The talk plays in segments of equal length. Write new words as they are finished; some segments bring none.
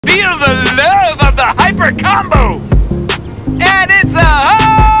That's a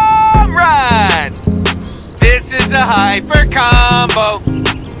home run! This is a hyper combo.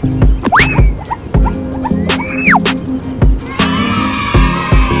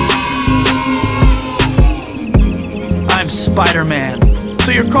 I'm Spiderman.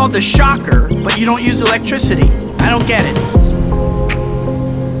 So you're called the Shocker, but you don't use electricity. I don't get it.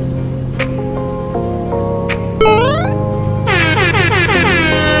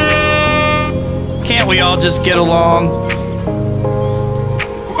 Can't we all just get along?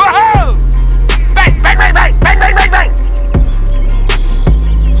 Whoa! Bang, bang, bang, bang, bang, bang, bang, bang!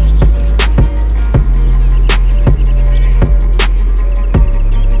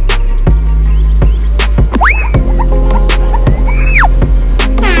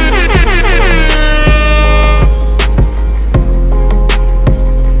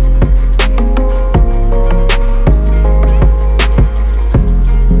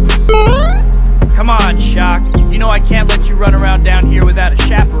 Shock. You know I can't let you run around down here without a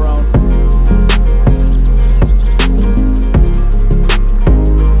chaperone.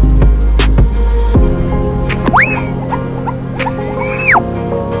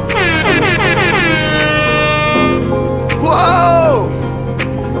 Whoa!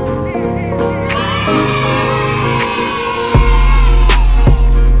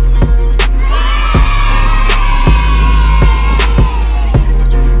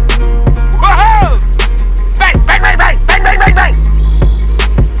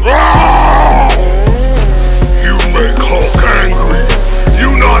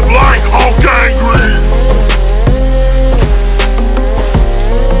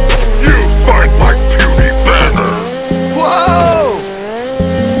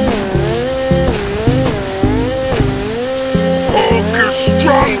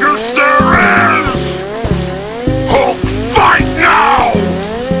 Strongest there is! Hulk, fight now!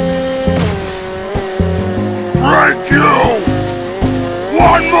 Break you!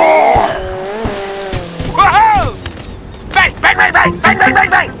 One more! Whoa! Bang, bang, bang, bang, bang, bang, bang,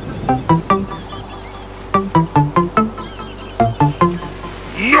 bang!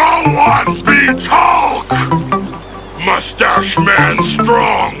 No one beats Hulk! Mustache Man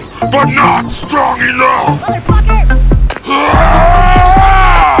strong, but not strong enough! Motherfucker!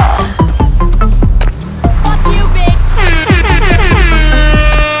 Fuck you, bitch!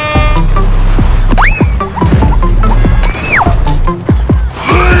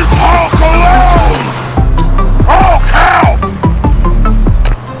 Leave Hulk alone! Hulk, help!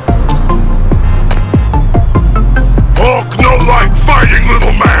 Hulk no like fighting,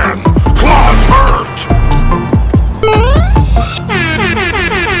 little man! Claws hurt!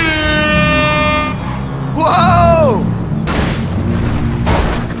 Whoa!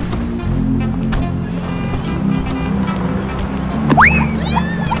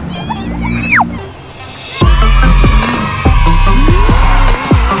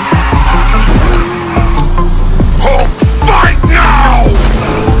 Hulk, fight now!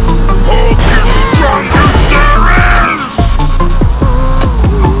 Hulk is strong as there is!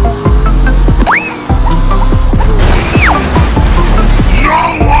 No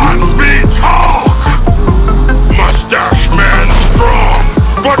one beats Hulk! Mustache Man strong,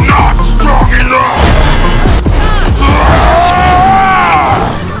 but not strong enough!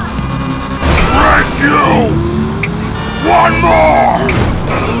 Break you! One more!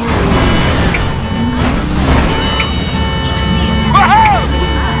 Whoa!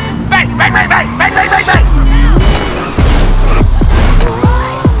 Bang, bang, bang, bang, bang, bang, bang, bang!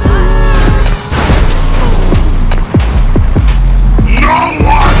 No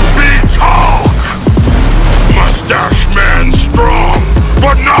one beats Hulk! Mustache Man strong,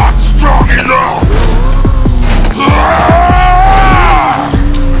 but not strong enough!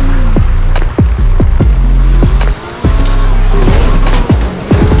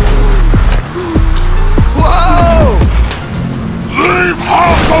 Whoa! Leave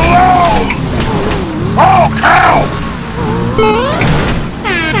Hulk alone! Hulk, help!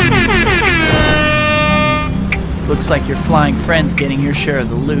 Looks like your flying friend's getting your share of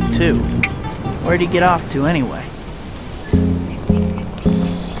the loot, too. Where'd he get off to, anyway?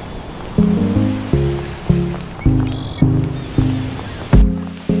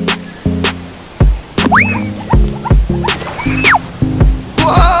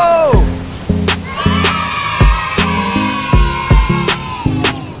 Whoa!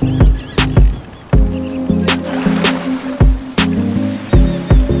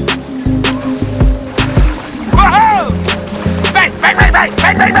 Whoa! Bang, bang, bang, bang,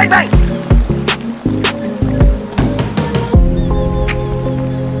 bang, bang, bang, bang!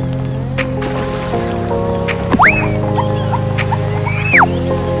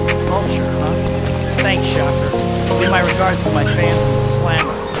 regards to my fans in the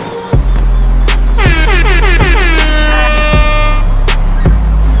slammer.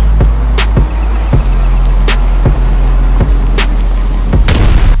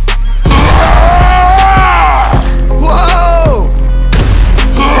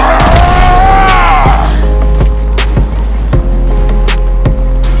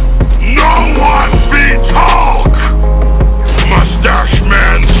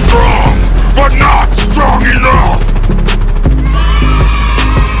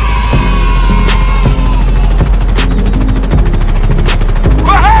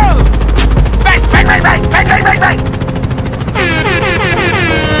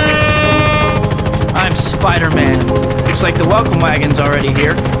 I'm Spider-Man. Looks like the welcome wagon's already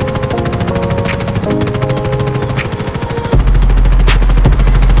here.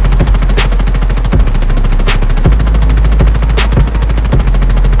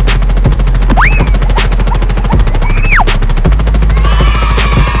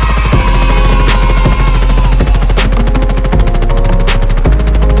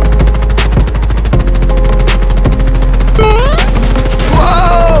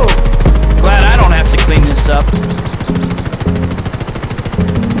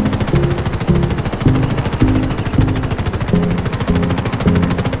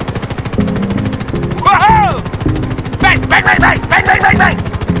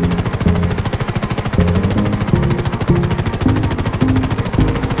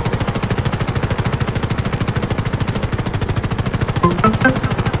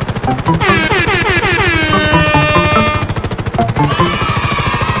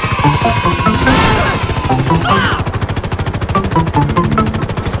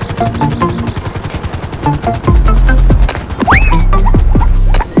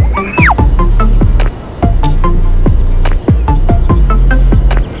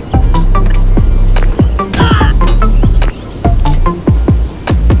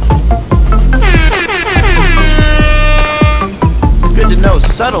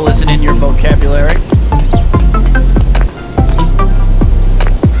 Subtle isn't in your vocabulary.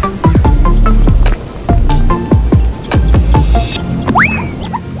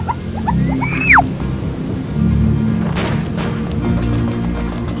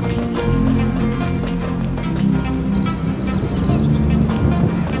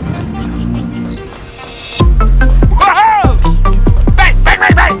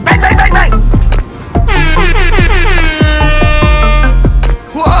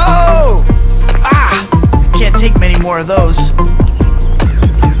 Ah!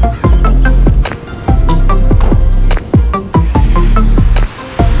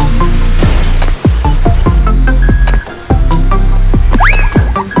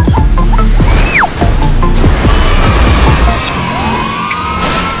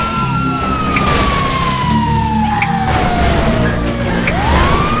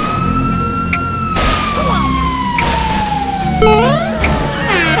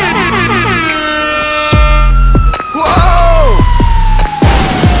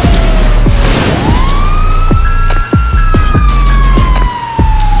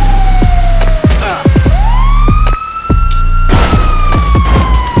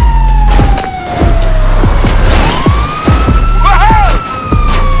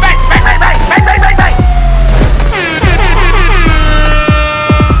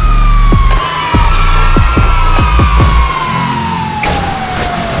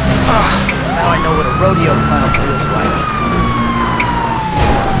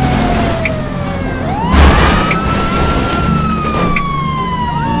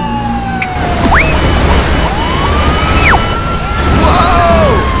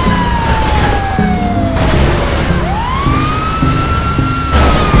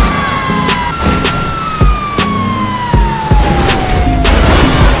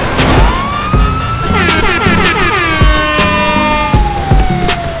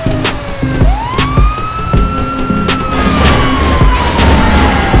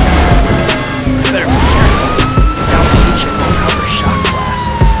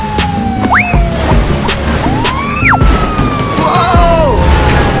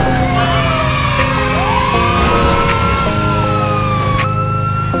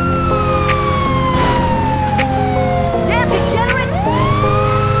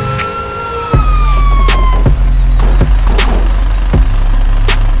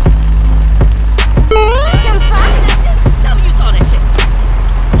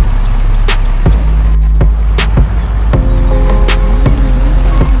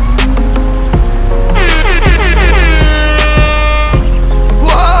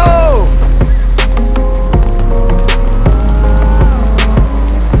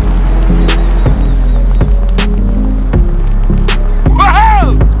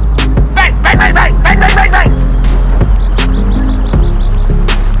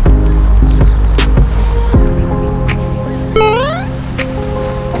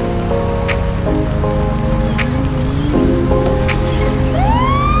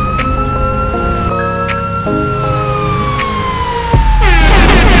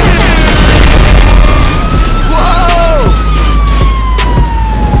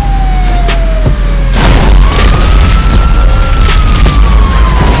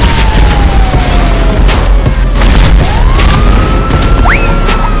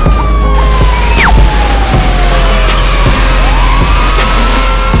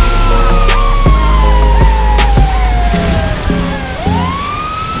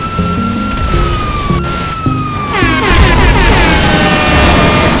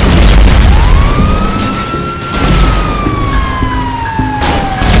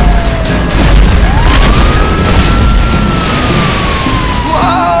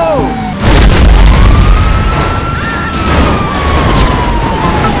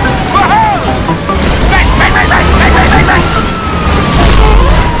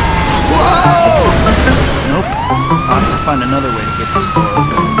 find another way to get this door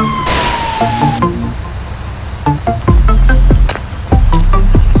open.